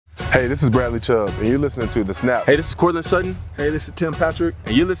Hey, this is Bradley Chubb, and you're listening to The Snap. Hey, this is Cortland Sutton. Hey, this is Tim Patrick.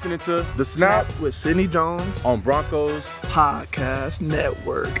 And you're listening to The Snap with Sidney Jones on Broncos Podcast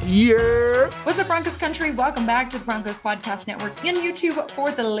Network. Yeah. What's up, Broncos country? Welcome back to the Broncos Podcast Network and YouTube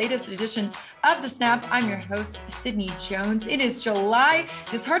for the latest edition of The Snap. I'm your host, Sidney Jones. It is July.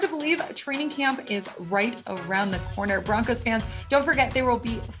 It's hard to believe training camp is right around the corner. Broncos fans, don't forget there will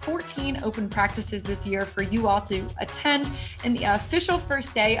be 14 open practices this year for you all to attend, and the official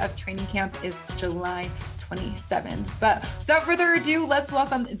first day of training camp is July 27th. But without further ado, let's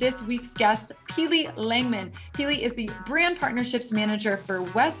welcome this week's guest, Pili Langman. Pili is the brand partnerships manager for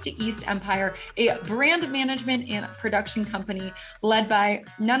West to East Empire, a brand management and production company led by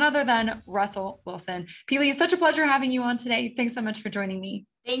none other than Russell Wilson. Pili, it's such a pleasure having you on today. Thanks so much for joining me.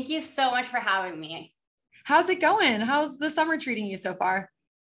 Thank you so much for having me. How's it going? How's the summer treating you so far?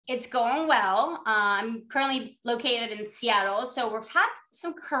 It's going well. I'm currently located in Seattle, so we've had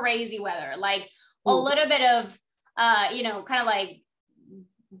some crazy weather, like a little bit of, kind of like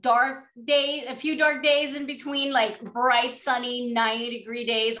dark days, a few dark days in between, like bright, sunny, 90-degree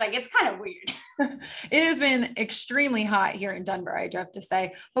days. Like, it's kind of weird. It has been extremely hot here in Denver, I do have to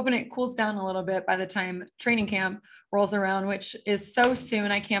say. Hoping it cools down a little bit by the time training camp rolls around, which is so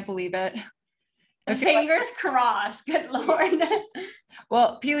soon. I can't believe it. Fingers crossed. Good Lord.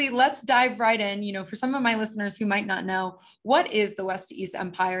 Well, Pili, let's dive right in. For some of my listeners who might not know, what is the West to East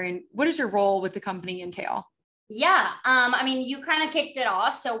Empire and what does your role with the company entail? Yeah. You kind of kicked it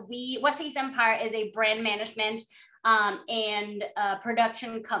off. So West to East Empire is a brand management and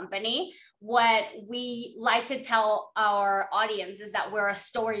production company. What we like to tell our audience is that we're a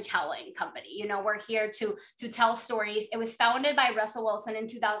storytelling company. We're here to tell stories. It was founded by Russell Wilson in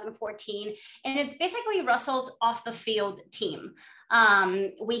 2014, and it's basically Russell's off the field team.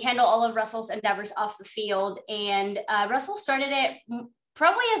 We handle all of Russell's endeavors off the field, and Russell started it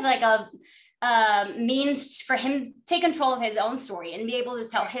probably as like a means for him to take control of his own story and be able to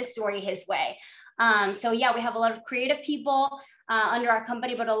tell his story his way. We have a lot of creative people under our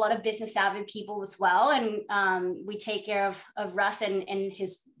company, but a lot of business savvy people as well. And we take care of Russ and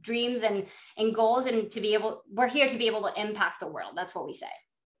his dreams and goals, and we're here to be able to impact the world. That's what we say.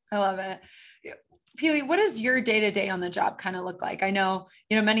 I love it. Pili, what does your day-to-day on the job kind of look like? I know,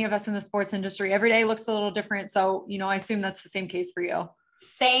 many of us in the sports industry, every day looks a little different. So, I assume that's the same case for you.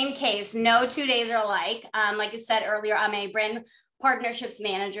 Same case. No 2 days are alike. Like you said earlier, I'm a brand partnerships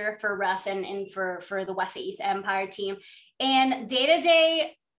manager for Russ and for the West to East Empire team. And day to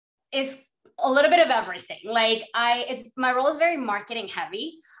day is a little bit of everything. Like my role is very marketing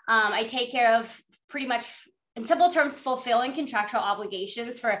heavy. I take care of pretty much, in simple terms, fulfilling contractual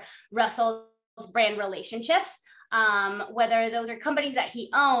obligations for Russell's brand relationships. Whether those are companies that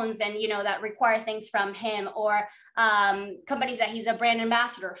he owns and, that require things from him, or companies that he's a brand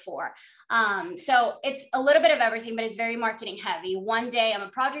ambassador for. So it's a little bit of everything, but it's very marketing heavy. One day I'm a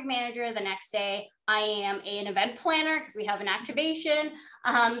project manager. The next day I am an event planner because we have an activation.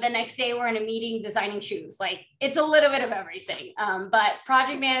 The next day we're in a meeting designing shoes. Like, it's a little bit of everything, but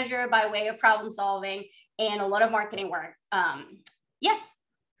project manager by way of problem solving and a lot of marketing work.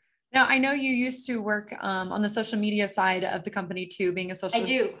 Now, I know you used to work on the social media side of the company too, being a social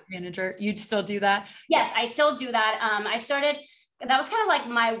media manager. You still do that? Yes, I still do that. That was kind of like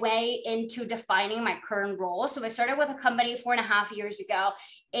my way into defining my current role. So I started with a company 4.5 years ago,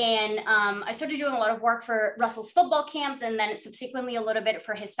 and I started doing a lot of work for Russell's football camps, and then subsequently a little bit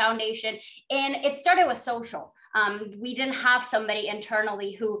for his foundation. And it started with social. We didn't have somebody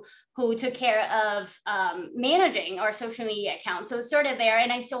internally who took care of managing our social media accounts. So it started there,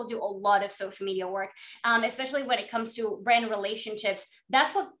 and I still do a lot of social media work, especially when it comes to brand relationships.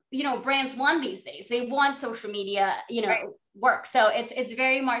 That's what, brands want these days. They want social media, right, work. So it's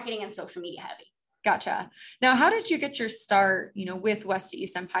very marketing and social media heavy. Gotcha. Now, how did you get your start, with West to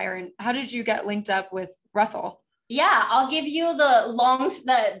East Empire, and how did you get linked up with Russell? Yeah, I'll give you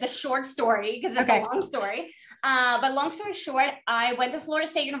the short story because it's a long story. But long story short, I went to Florida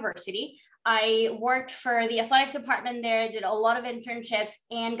State University. I worked for the athletics department there, did a lot of internships,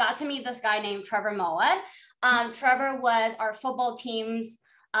 and got to meet this guy named Trevor Moad. Trevor was our football team's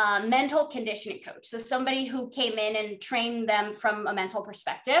mental conditioning coach. So somebody who came in and trained them from a mental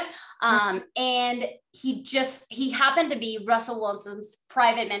perspective. And he happened to be Russell Wilson's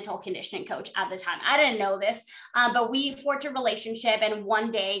private mental conditioning coach at the time. I didn't know this, but we forged a relationship, and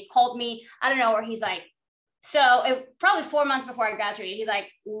one day called me, I don't know, where he's like, probably 4 months before I graduated, he's like,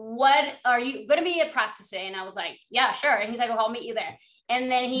 what are you going to be at practice today? And I was like, yeah, sure. And he's like, well, I'll meet you there.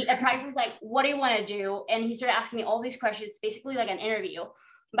 And then at practice is like, what do you want to do? And he started asking me all these questions, basically like an interview.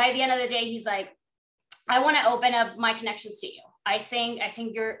 By the end of the day, he's like, I want to open up my connections to you. I think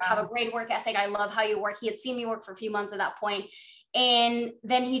you have a great work ethic. I love how you work. He had seen me work for a few months at that point. And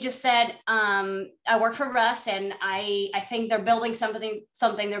then he just said, I work for Russ, and I think they're building something,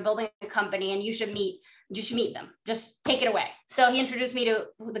 they're building a company, and you should meet them. Just take it away. So he introduced me to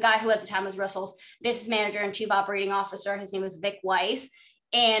the guy who at the time was Russell's business manager and chief operating officer. His name was Vic Weiss.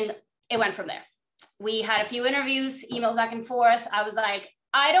 And it went from there. We had a few interviews, emails back and forth. I was like,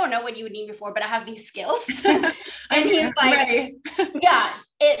 I don't know what you would need me for, but I have these skills. And he was like, yeah,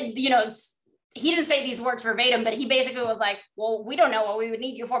 he didn't say these words verbatim, but he basically was like, well, we don't know what we would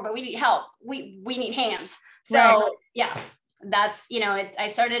need you for, but we need help. We need hands. So right. Yeah, that's, I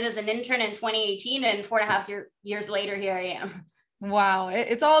started as an intern in 2018, and 4.5 years later, here I am. Wow.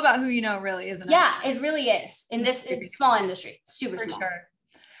 It's all about who you know, really, isn't it? Yeah, it really is. In this small industry, super small. Sure.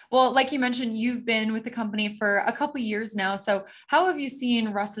 Well, like you mentioned, you've been with the company for a couple of years now. So how have you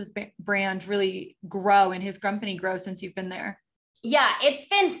seen Russ's brand really grow and his company grow since you've been there? Yeah, it's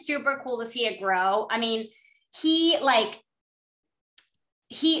been super cool to see it grow. I mean, he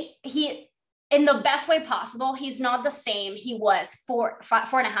in the best way possible, he's not the same he was 4.5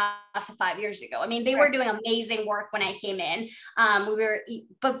 to 5 years ago. I mean, they were doing amazing work when I came in.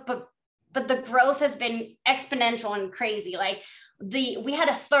 But the growth has been exponential and crazy. Like we had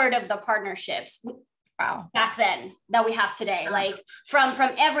a third of the partnerships back then that we have today, like from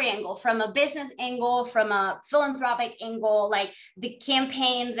every angle, from a business angle, from a philanthropic angle, like the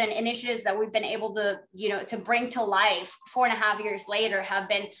campaigns and initiatives that we've been able to, to bring to life 4.5 years later have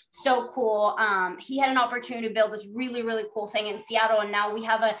been so cool. He had an opportunity to build this really, really cool thing in Seattle. And now we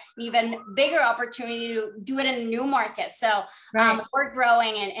have an even bigger opportunity to do it in a new market. So we're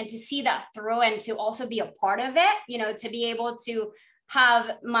growing, and to see that through, and to also be a part of it, to be able to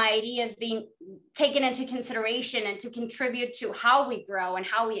have my ideas being taken into consideration and to contribute to how we grow and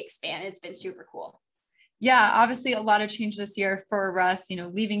how we expand. It's been super cool. Yeah, obviously a lot of change this year for Russ,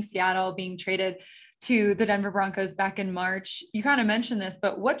 leaving Seattle, being traded to the Denver Broncos back in March. You kind of mentioned this,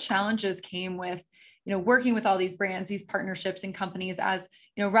 but what challenges came with, working with all these brands, these partnerships and companies as,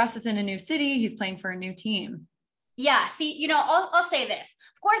 Russ is in a new city, he's playing for a new team. Yeah. See, I'll say this.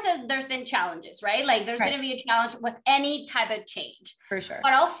 Of course, there's been challenges, right? Like there's going to be a challenge with any type of change. For sure.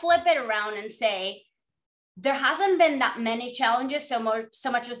 But I'll flip it around and say, there hasn't been that many challenges so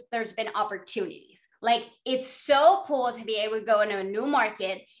much as there's been opportunities. Like it's so cool to be able to go into a new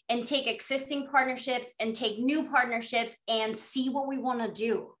market and take existing partnerships and take new partnerships and see what we want to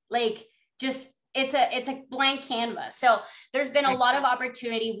do. Like just it's a blank canvas. So there's been a lot of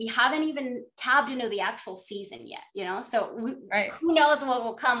opportunity. We haven't even tapped into the actual season yet, so who knows what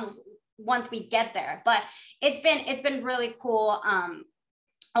will come once we get there, but it's been really cool.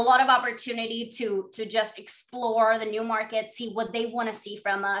 A lot of opportunity to just explore the new market, see what they want to see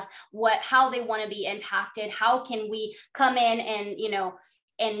from us, how they want to be impacted, how can we come in and,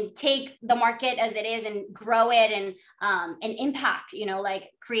 and take the market as it is and grow it and impact, like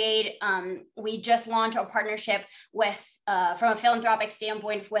create, we just launched a partnership with, from a philanthropic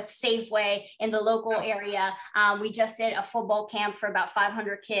standpoint with Safeway in the local area. We just did a football camp for about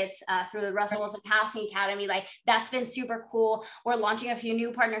 500 kids through the Russell Wilson Passing Academy. Like that's been super cool. We're launching a few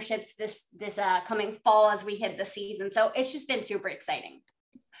new partnerships this coming fall as we hit the season. So it's just been super exciting.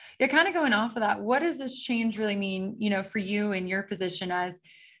 Yeah, kind of going off of that, what does this change really mean, for you in your position as,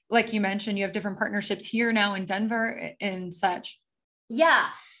 like you mentioned, you have different partnerships here now in Denver and such? Yeah,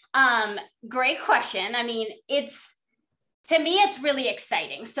 great question. I mean, to me, it's really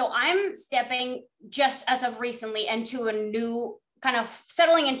exciting. So I'm stepping just as of recently into a new kind of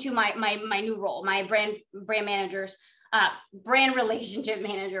settling into my new role, my brand managers, brand relationship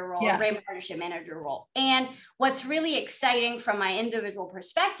manager role, brand partnership manager role. And what's really exciting from my individual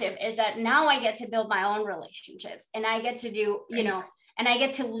perspective is that now I get to build my own relationships, and I get to do, and I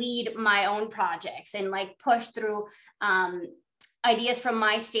get to lead my own projects and like push through ideas from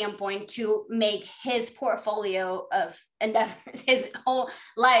my standpoint to make his portfolio of endeavors, his whole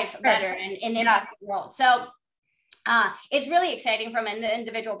life better and impact the world. So it's really exciting from an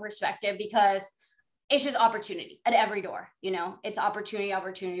individual perspective because it's just opportunity at every door, it's opportunity.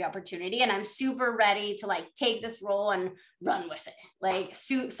 And I'm super ready to like take this role and run with it. Like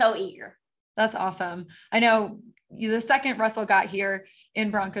so eager. That's awesome. I know the second Russell got here in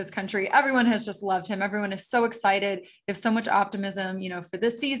Broncos country, everyone has just loved him. Everyone is so excited. They have so much optimism, for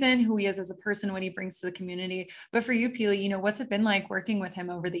this season, who he is as a person, what he brings to the community. But for you, Pili, what's it been like working with him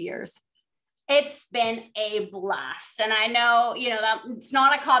over the years? It's been a blast. And I know, that it's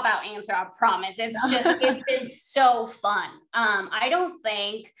not a cop-out answer, I promise. It's just, it's been so fun. I don't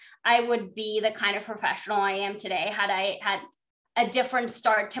think I would be the kind of professional I am today had a different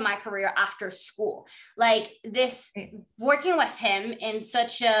start to my career after school. Like this, working with him in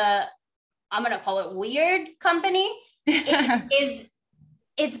such a, I'm going to call it weird company,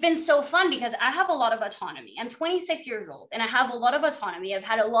 it's been so fun because I have a lot of autonomy. I'm 26 years old and I have a lot of autonomy. I've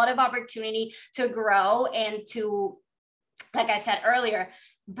had a lot of opportunity to grow and to, like I said earlier,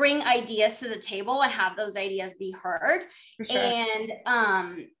 bring ideas to the table and have those ideas be heard. For sure.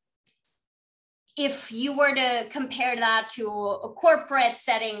 And if you were to compare that to a corporate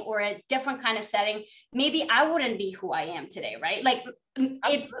setting or a different kind of setting, maybe I wouldn't be who I am today, right? Like,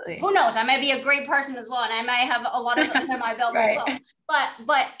 who knows? I might be a great person as well, and I might have a lot of under my belt as well.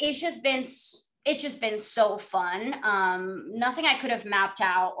 But it's just been so fun. Nothing I could have mapped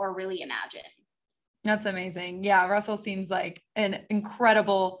out or really imagined. That's amazing. Yeah, Russell seems like an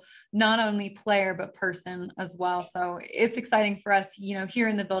incredible, not only player, but person as well. So it's exciting for us, here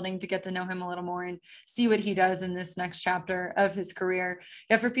in the building to get to know him a little more and see what he does in this next chapter of his career.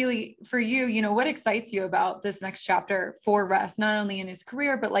 Yeah, for Pili, for you, what excites you about this next chapter for Russ, not only in his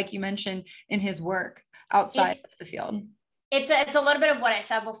career, but like you mentioned, in his work outside of the field? It's a little bit of what I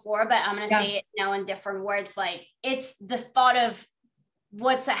said before, but I'm going to say it now in different words. Like, it's the thought of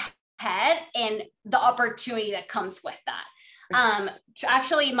what's ahead and the opportunity that comes with that.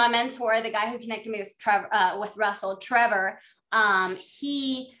 Actually, my mentor, the guy who connected me with Russell, Trevor,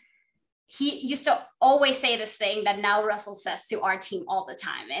 he used to always say this thing that now Russell says to our team all the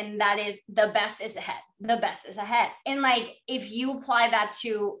time, and that is, the best is ahead. The best is ahead. And like, if you apply that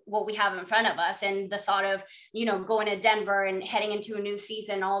to what we have in front of us and the thought of, going to Denver and heading into a new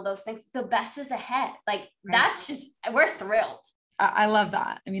season, all those things, the best is ahead. Like, that's just, we're thrilled. I love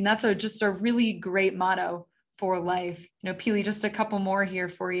that. I mean, that's just a really great motto for life. Pili, just a couple more here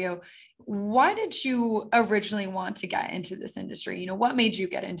for you. Why did you originally want to get into this industry? What made you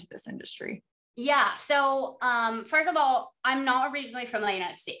get into this industry? Yeah. So, first of all, I'm not originally from the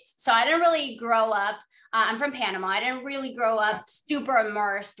United States. So I didn't really grow up. I'm from Panama. I didn't really grow up super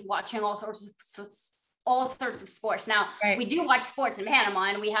immersed watching all sorts of sports. Now, we do watch sports in Panama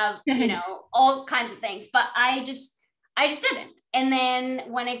and we have, all kinds of things, but I just didn't. And then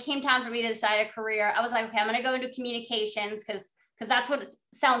when it came time for me to decide a career, I was like, okay, I'm going to go into communications because that's what it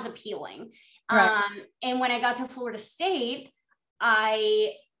sounds appealing. And when I got to Florida State,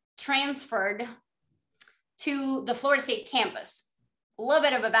 I transferred to the Florida State campus. A little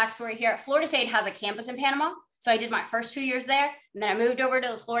bit of a backstory here. Florida State has a campus in Panama. So I did my first 2 years there. And then I moved over to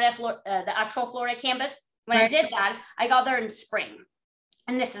the actual Florida campus. When I did that, I got there in spring.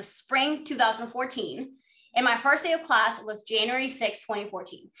 And this is spring 2014. And my first day of class was January 6,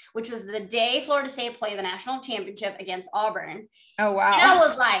 2014, which was the day Florida State played the national championship against Auburn. Oh, wow. And I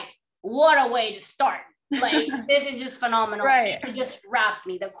was like, what a way to start. Like, this is just phenomenal. It just wrapped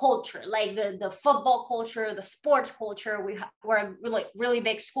me. The culture, like the football culture, the sports culture. We're a really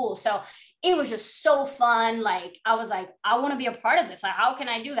big school. So it was just so fun. Like, I was like, I want to be a part of this. Like, how can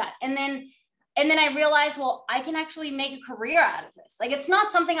I do that? And then I realized, well, I can actually make a career out of this. Like, it's not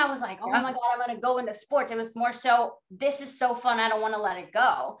something I was like, oh my God, I'm going to go into sports. It was more so, this is so fun. I don't want to let it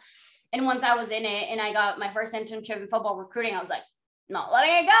go. And once I was in it and I got my first internship in football recruiting, I was like, not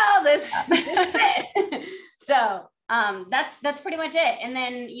letting it go. This is it. So that's pretty much it. And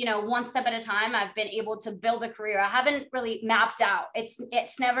then, one step at a time, I've been able to build a career. I haven't really mapped out.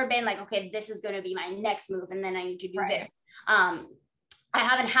 It's never been like, okay, this is going to be my next move. And then I need to do this. I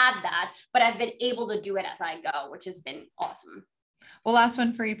haven't had that, but I've been able to do it as I go, which has been awesome. Well, last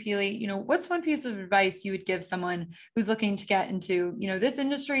one for you, Pili. What's one piece of advice you would give someone who's looking to get into, this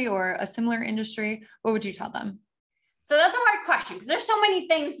industry or a similar industry? What would you tell them? So that's a hard question because there's so many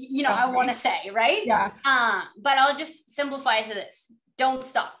things, I want to say, right? Yeah. But I'll just simplify it to this. Don't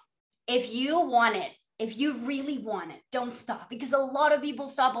stop. If you want it, if you really want it, don't stop, because a lot of people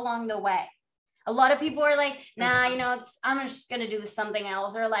stop along the way. A lot of people are like, nah, I'm just going to do something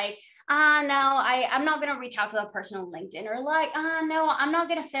else. Or like, no, I'm not going to reach out to that person on LinkedIn. Or like, no, I'm not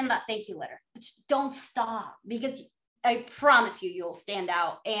going to send that thank you letter. But just don't stop, because I promise you'll stand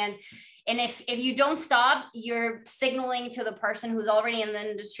out. And if you don't stop, you're signaling to the person who's already in the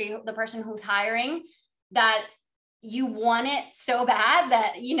industry, the person who's hiring, that you want it so bad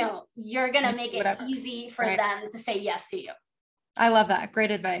that, you're going to make it easy for them to say yes to you. I love that.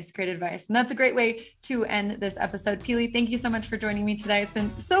 Great advice. Great advice. And that's a great way to end this episode. Pili, thank you so much for joining me today. It's been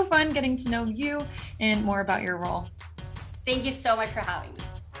so fun getting to know you and more about your role. Thank you so much for having me.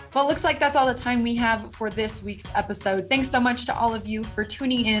 Well, it looks like that's all the time we have for this week's episode. Thanks so much to all of you for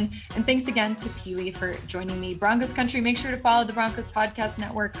tuning in. And thanks again to Pili for joining me. Broncos Country, make sure to follow the Broncos Podcast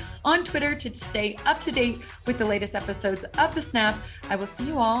Network on Twitter to stay up to date with the latest episodes of The Snap. I will see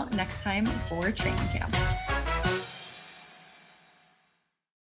you all next time for training camp.